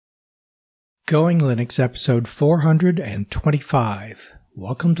Going Linux episode 425.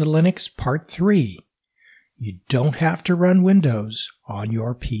 Welcome to Linux part 3. You don't have to run Windows on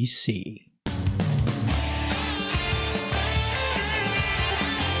your PC.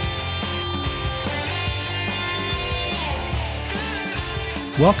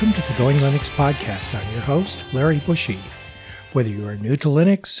 Welcome to the Going Linux podcast. I'm your host, Larry Bushy. Whether you are new to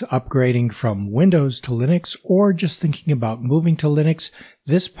Linux, upgrading from Windows to Linux, or just thinking about moving to Linux,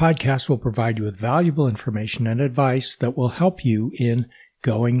 this podcast will provide you with valuable information and advice that will help you in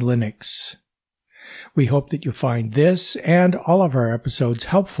Going Linux. We hope that you find this and all of our episodes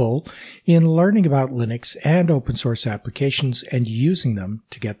helpful in learning about Linux and open source applications and using them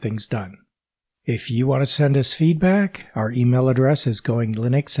to get things done. If you want to send us feedback, our email address is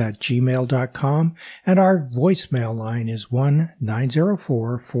goinglinux@gmail.com and our voicemail line is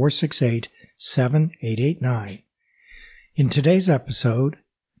 1-904-468-7889. In today's episode,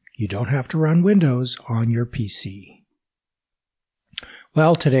 you don't have to run Windows on your PC.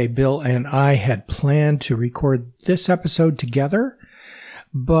 Well, today Bill and I had planned to record this episode together,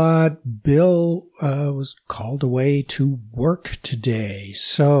 but Bill was called away to work today,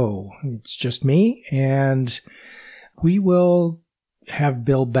 so it's just me, and we will have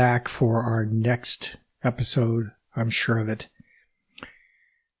Bill back for our next episode, I'm sure of it.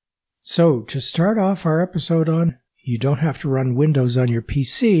 So, to start off our episode on You Don't Have to Run Windows on Your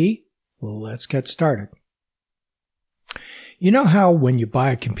PC, let's get started. You know how when you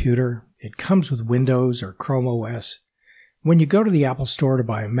buy a computer, it comes with Windows or Chrome OS? When you go to the Apple Store to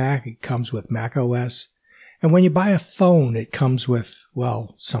buy a Mac, it comes with Mac OS. And when you buy a phone, it comes with,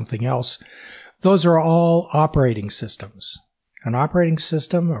 well, something else. Those are all operating systems. An operating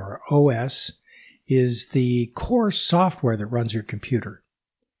system, or OS, is the core software that runs your computer.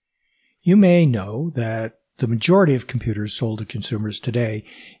 You may know that the majority of computers sold to consumers today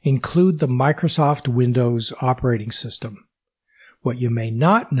include the Microsoft Windows operating system. What you may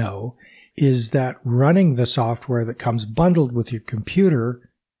not know is that running the software that comes bundled with your computer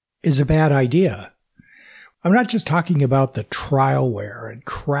is a bad idea. I'm not just talking about the trialware and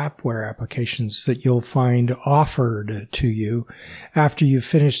crapware applications that you'll find offered to you after you've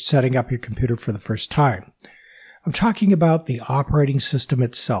finished setting up your computer for the first time. I'm talking about the operating system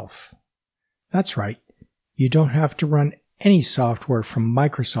itself. That's right. You don't have to run any software from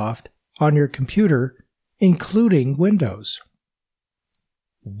Microsoft on your computer, including Windows.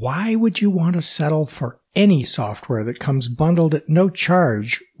 Why would you want to settle for any software that comes bundled at no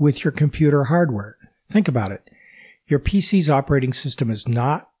charge with your computer hardware? Think about it. Your PC's operating system is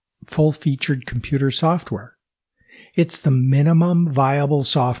not full-featured computer software. It's the minimum viable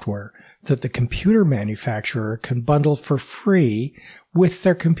software that the computer manufacturer can bundle for free with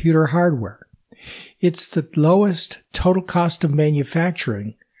their computer hardware. It's the lowest total cost of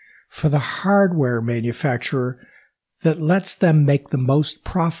manufacturing for the hardware manufacturer that lets them make the most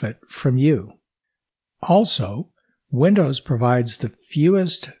profit from you. Also, Windows provides the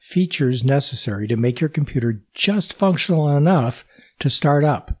fewest features necessary to make your computer just functional enough to start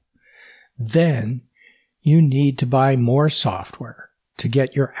up. Then, you need to buy more software to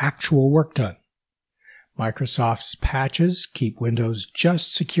get your actual work done. Microsoft's patches keep Windows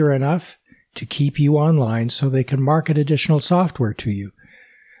just secure enough to keep you online so they can market additional software to you.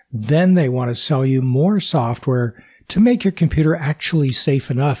 Then they want to sell you more software to make your computer actually safe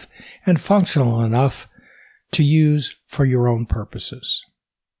enough and functional enough to use for your own purposes.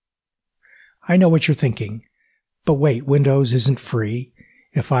 I know what you're thinking, but wait, Windows isn't free.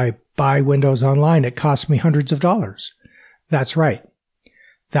 If I buy Windows online, it costs me hundreds of dollars. That's right.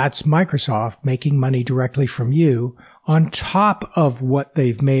 That's Microsoft making money directly from you on top of what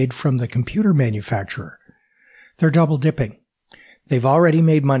they've made from the computer manufacturer. They're double dipping. They've already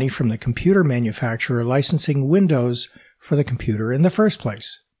made money from the computer manufacturer licensing Windows for the computer in the first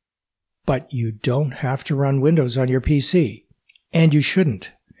place. But you don't have to run Windows on your PC. And you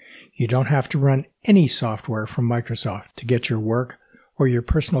shouldn't. You don't have to run any software from Microsoft to get your work or your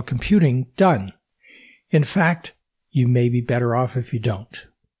personal computing done. In fact, you may be better off if you don't.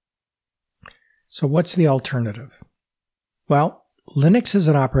 So what's the alternative? Well, Linux is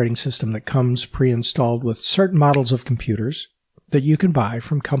an operating system that comes pre-installed with certain models of computers that you can buy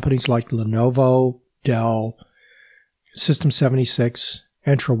from companies like Lenovo, Dell, System76,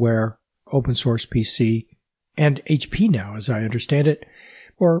 Entraware, Open Source PC, and HP now, as I understand it,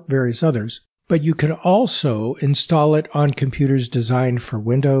 or various others. But you can also install it on computers designed for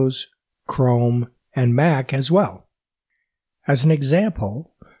Windows, Chrome, and Mac as well. As an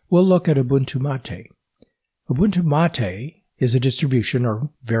example, we'll look at Ubuntu Mate. Ubuntu Mate is a distribution or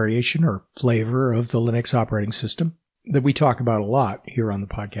variation or flavor of the Linux operating system that we talk about a lot here on the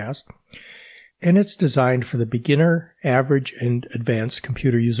podcast. and it's designed for the beginner, average, and advanced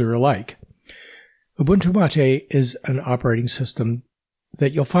computer user alike. Ubuntu Mate is an operating system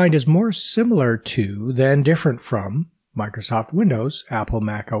that you'll find is more similar to than different from Microsoft Windows, Apple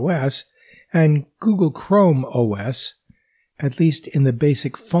Mac OS, and Google Chrome OS, at least in the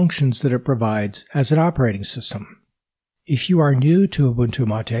basic functions that it provides as an operating system. If you are new to Ubuntu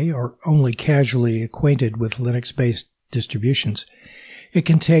Mate or only casually acquainted with Linux-based distributions, it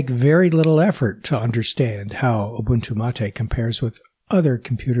can take very little effort to understand how Ubuntu Mate compares with other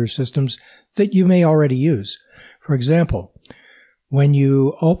computer systems that you may already use. For example, when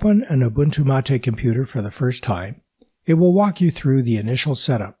you open an Ubuntu Mate computer for the first time, it will walk you through the initial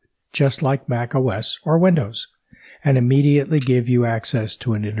setup, just like Mac OS or Windows, and immediately give you access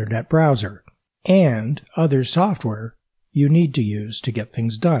to an internet browser and other software you need to use to get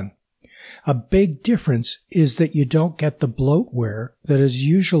things done. A big difference is that you don't get the bloatware that is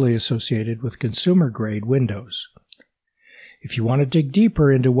usually associated with consumer-grade Windows. If you want to dig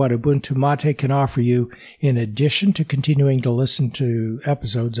deeper into what Ubuntu Mate can offer you, in addition to continuing to listen to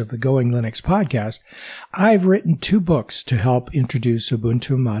episodes of the Going Linux podcast, I've written 2 books to help introduce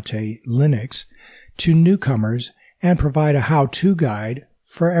Ubuntu Mate Linux to newcomers and provide a how-to guide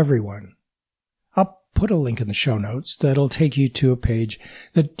for everyone. I'll put a link in the show notes that'll take you to a page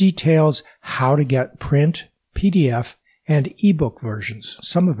that details how to get print, PDF, and ebook versions,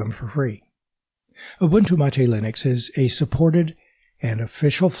 some of them for free. Ubuntu Mate Linux is a supported and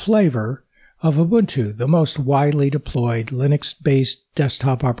official flavor of Ubuntu, the most widely deployed Linux-based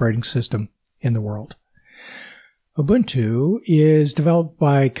desktop operating system in the world. Ubuntu is developed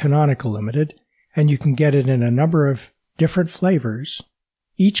by Canonical Limited, and you can get it in a number of different flavors,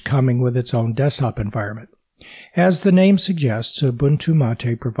 each coming with its own desktop environment. As the name suggests, Ubuntu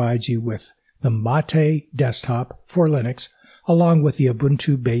Mate provides you with the Mate desktop for Linux, along with the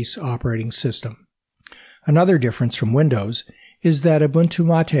Ubuntu base operating system. Another difference from Windows is that Ubuntu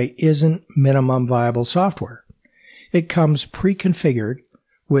Mate isn't minimum viable software. It comes pre-configured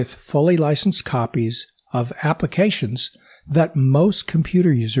with fully licensed copies of applications that most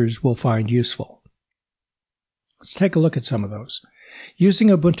computer users will find useful. Let's take a look at some of those. Using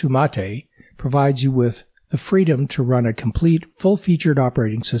Ubuntu Mate provides you with the freedom to run a complete, full-featured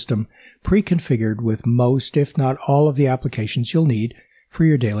operating system pre-configured with most, if not all, of the applications you'll need for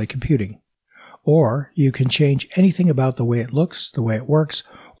your daily computing. Or you can change anything about the way it looks, the way it works,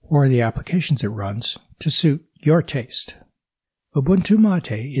 or the applications it runs to suit your taste. Ubuntu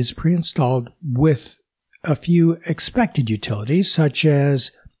Mate is pre-installed with a few expected utilities such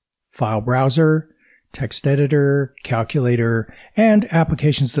as file browser, text editor, calculator, and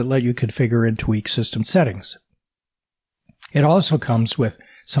applications that let you configure and tweak system settings. It also comes with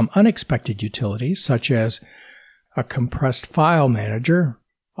some unexpected utilities such as a compressed file manager,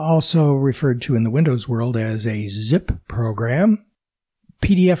 also referred to in the Windows world as a zip program,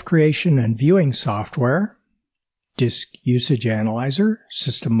 PDF creation and viewing software, disk usage analyzer,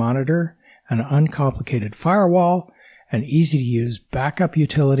 system monitor, an uncomplicated firewall, an easy-to-use backup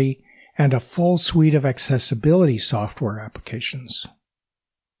utility, and a full suite of accessibility software applications.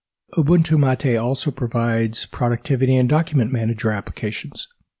 Ubuntu Mate also provides productivity and document manager applications,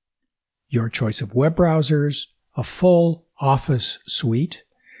 your choice of web browsers, a full Office suite,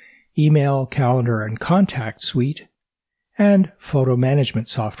 email, calendar, and contact suite, and photo management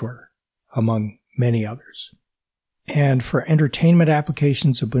software, among many others. And for entertainment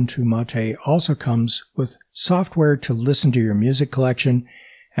applications, Ubuntu Mate also comes with software to listen to your music collection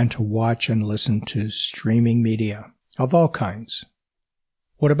and to watch and listen to streaming media of all kinds.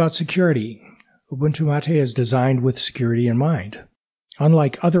 What about security? Ubuntu Mate is designed with security in mind.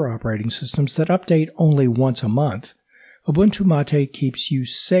 Unlike other operating systems that update only once a month, Ubuntu Mate keeps you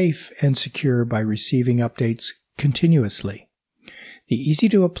safe and secure by receiving updates continuously. The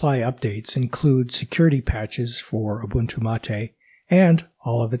easy-to-apply updates include security patches for Ubuntu Mate and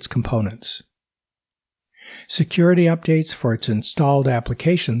all of its components. Security updates for its installed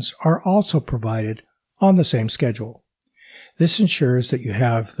applications are also provided on the same schedule. This ensures that you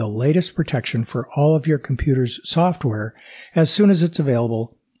have the latest protection for all of your computer's software as soon as it's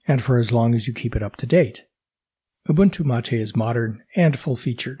available and for as long as you keep it up to date. Ubuntu Mate is modern and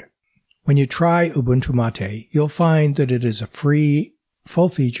full-featured. When you try Ubuntu Mate, you'll find that it is a free,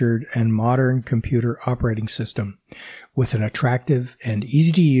 full-featured, and modern computer operating system with an attractive and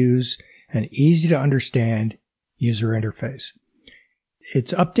easy-to-use and easy-to-understand user interface.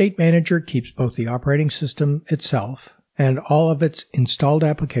 Its update manager keeps both the operating system itself and all of its installed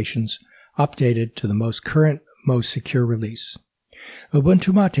applications updated to the most current, most secure release.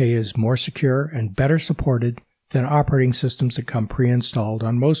 Ubuntu Mate is more secure and better supported than operating systems that come pre-installed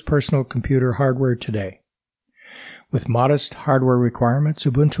on most personal computer hardware today. With modest hardware requirements,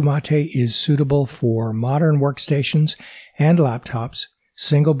 Ubuntu Mate is suitable for modern workstations and laptops,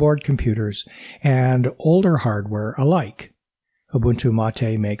 single-board computers, and older hardware alike. Ubuntu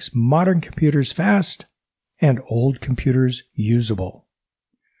Mate makes modern computers fast and old computers usable.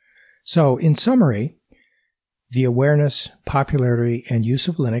 So, in summary, the awareness, popularity, and use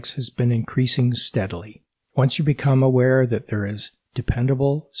of Linux has been increasing steadily. Once you become aware that there is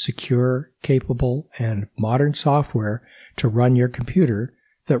dependable, secure, capable, and modern software to run your computer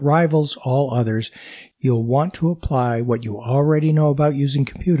that rivals all others, you'll want to apply what you already know about using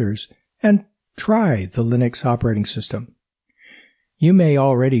computers and try the Linux operating system. You may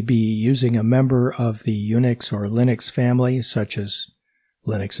already be using a member of the Unix or Linux family, such as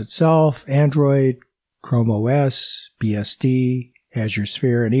Linux itself, Android, Chrome OS, BSD, Azure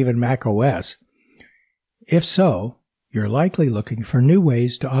Sphere, and even Mac OS. If so, you're likely looking for new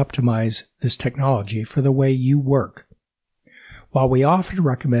ways to optimize this technology for the way you work. While we often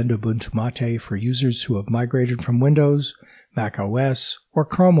recommend Ubuntu Mate for users who have migrated from Windows, Mac OS, or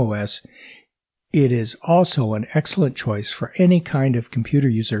Chrome OS, it is also an excellent choice for any kind of computer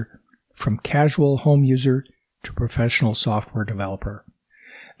user, from casual home user to professional software developer.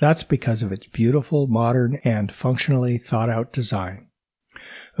 That's because of its beautiful, modern, and functionally thought-out design.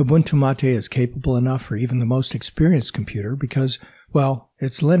 Ubuntu Mate is capable enough for even the most experienced computer because, well,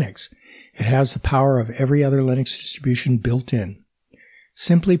 it's Linux. It has the power of every other Linux distribution built in.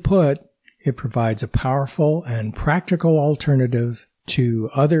 Simply put, it provides a powerful and practical alternative to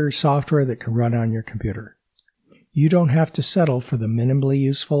other software that can run on your computer. You don't have to settle for the minimally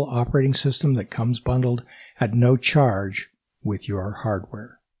useful operating system that comes bundled at no charge with your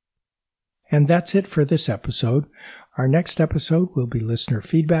hardware. And that's it for this episode. Our next episode will be listener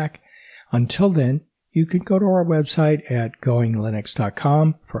feedback. Until then, you can go to our website at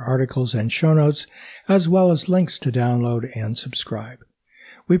goinglinux.com for articles and show notes, as well as links to download and subscribe.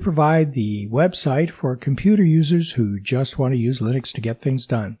 We provide the website for computer users who just want to use Linux to get things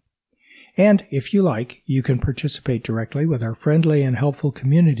done. And if you like, you can participate directly with our friendly and helpful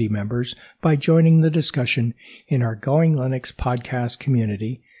community members by joining the discussion in our Going Linux podcast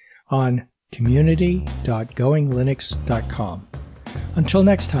community on community.goinglinux.com. Until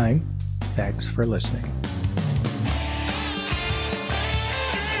next time, thanks for listening.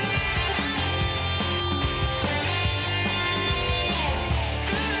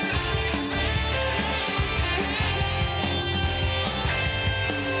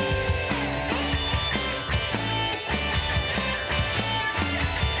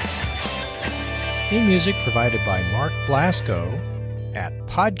 Theme music provided by Mark Blasco at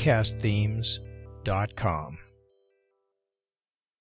podcastthemes.com.